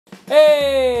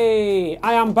Hey!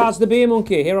 I am Baz the Beer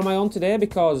Monkey here on my own today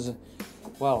because,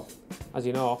 well, as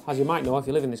you know, as you might know if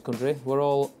you live in this country, we're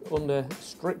all under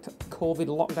strict COVID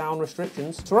lockdown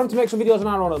restrictions. So we're having to make some videos on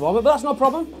our own at the moment, but that's no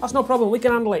problem. That's no problem. We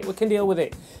can handle it. We can deal with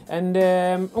it. And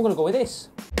I'm going to go with this.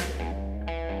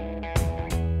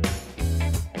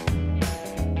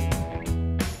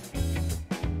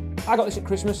 I got this at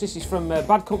Christmas. This is from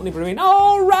Bad Company Brewing.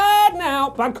 All right now,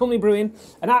 Bad Company Brewing.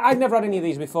 And I'd never had any of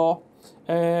these before.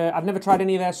 I'd never tried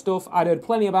any of their stuff. I'd heard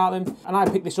plenty about them, and I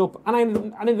picked this up, and I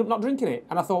ended up not drinking it.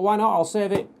 And I thought, why not? I'll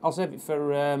save it. I'll save it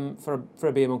for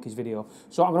a Beer Monkeys video.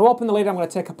 So I'm going to open the lid. I'm going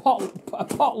to take a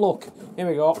pot look. Here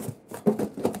we go.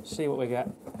 See what we get.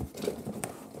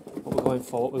 What we're going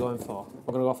for. What we're going for.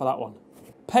 We're going to go for that one.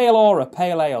 Pale Aura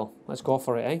Pale Ale. Let's go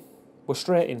for it, eh? We're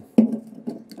straight in.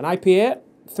 An IPA,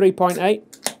 3.8.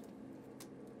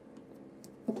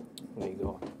 There you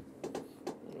go.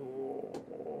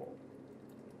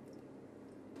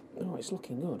 Oh, it's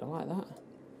looking good. I like that.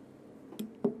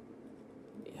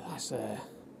 Yeah, that's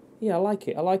yeah, I like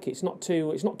it. I like it. It's not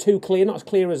too clear. Not as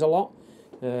clear as a lot.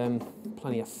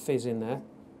 Plenty of fizz in there.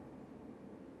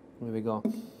 There we go.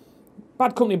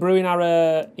 Bad Company Brewing are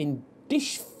in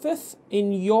Dishforth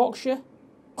in Yorkshire.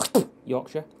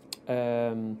 Yorkshire.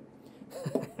 Let's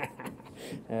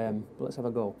have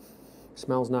a go.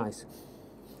 Smells nice.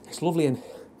 It's lovely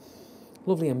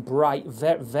and bright.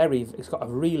 Very. It's got a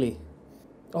really.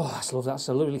 Oh, that's lovely. That's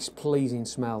a really pleasing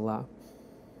smell, that.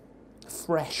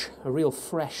 Fresh. A real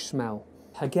fresh smell.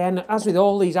 Again, as with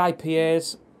all these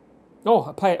IPAs...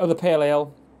 Oh, other pale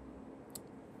ale.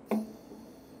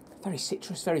 Very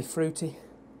citrus, very fruity.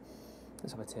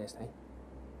 Let's have a taste, eh?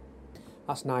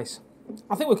 That's nice.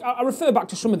 I think I refer back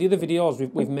to some of the other videos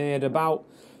we've made about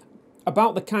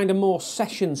the kind of more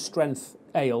session strength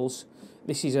ales.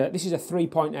 This is a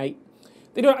 3.8.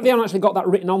 They haven't actually got that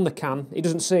written on the can. It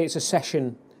doesn't say it's a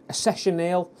session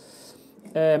ale.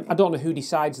 I don't know who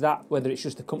decides that, whether it's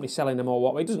just the company selling them or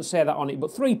what. It doesn't say that on it,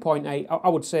 but 3.8, I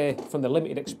would say, from the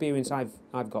limited experience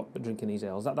I've got drinking these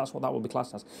ales, that's what that would be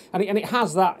classed as. And it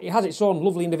has that. It has its own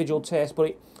lovely individual taste,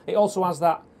 but it also has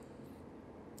that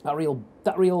real,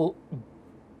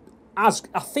 as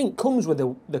I think comes with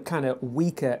the kind of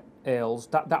weaker ales,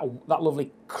 that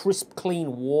lovely crisp,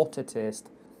 clean water taste.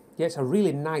 Yeah, it's a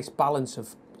really nice balance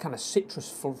of kind of citrus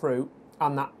fruit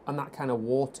and that kind of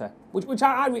water, which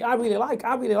I really like.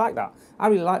 I really like that. I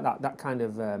really like that kind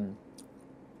of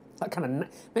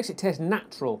makes it taste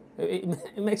natural.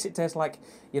 It makes it taste like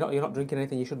you're not drinking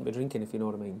anything you shouldn't be drinking, if you know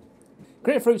what I mean.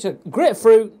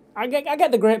 Grapefruit. I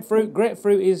get the grapefruit.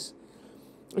 Grapefruit is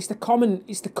the common.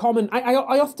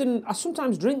 I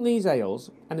sometimes drink these ales,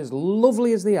 and as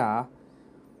lovely as they are,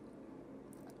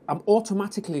 I'm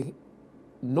automatically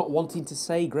not wanting to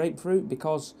say grapefruit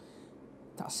because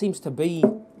that seems to be...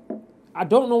 I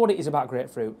don't know what it is about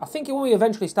grapefruit. I think when we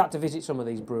eventually start to visit some of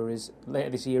these breweries later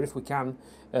this year, if we can,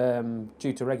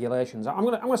 due to regulations, I'm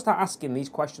gonna start asking these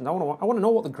questions. I want to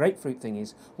know what the grapefruit thing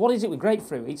is. What is it with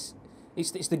grapefruit?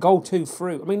 It's the go-to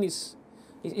fruit. I mean, it's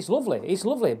lovely. It's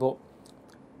lovely, but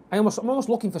I'm almost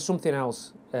looking for something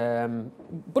else.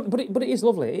 But it is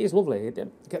lovely. It is lovely. I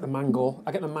get the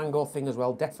mango thing as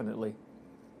well, definitely.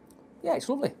 Yeah, it's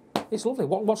lovely. It's lovely.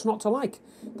 What's not to like?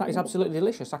 That is absolutely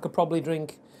delicious. I could probably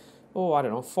drink, I don't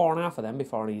know, 4.5 of them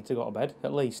before I need to go to bed,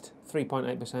 at least.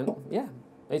 3.8%. Yeah,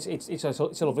 it's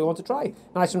a lovely one to try.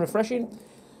 Nice and refreshing.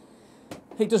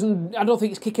 I don't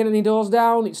think it's kicking any doors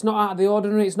down. It's not out of the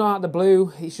ordinary. It's not out of the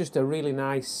blue. It's just a really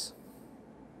nice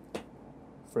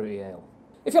fruity ale.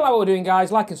 If you like what we're doing,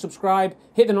 guys, like and subscribe.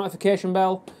 Hit the notification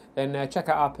bell and check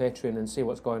out our Patreon and see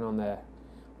what's going on there.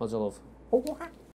 Loads of love.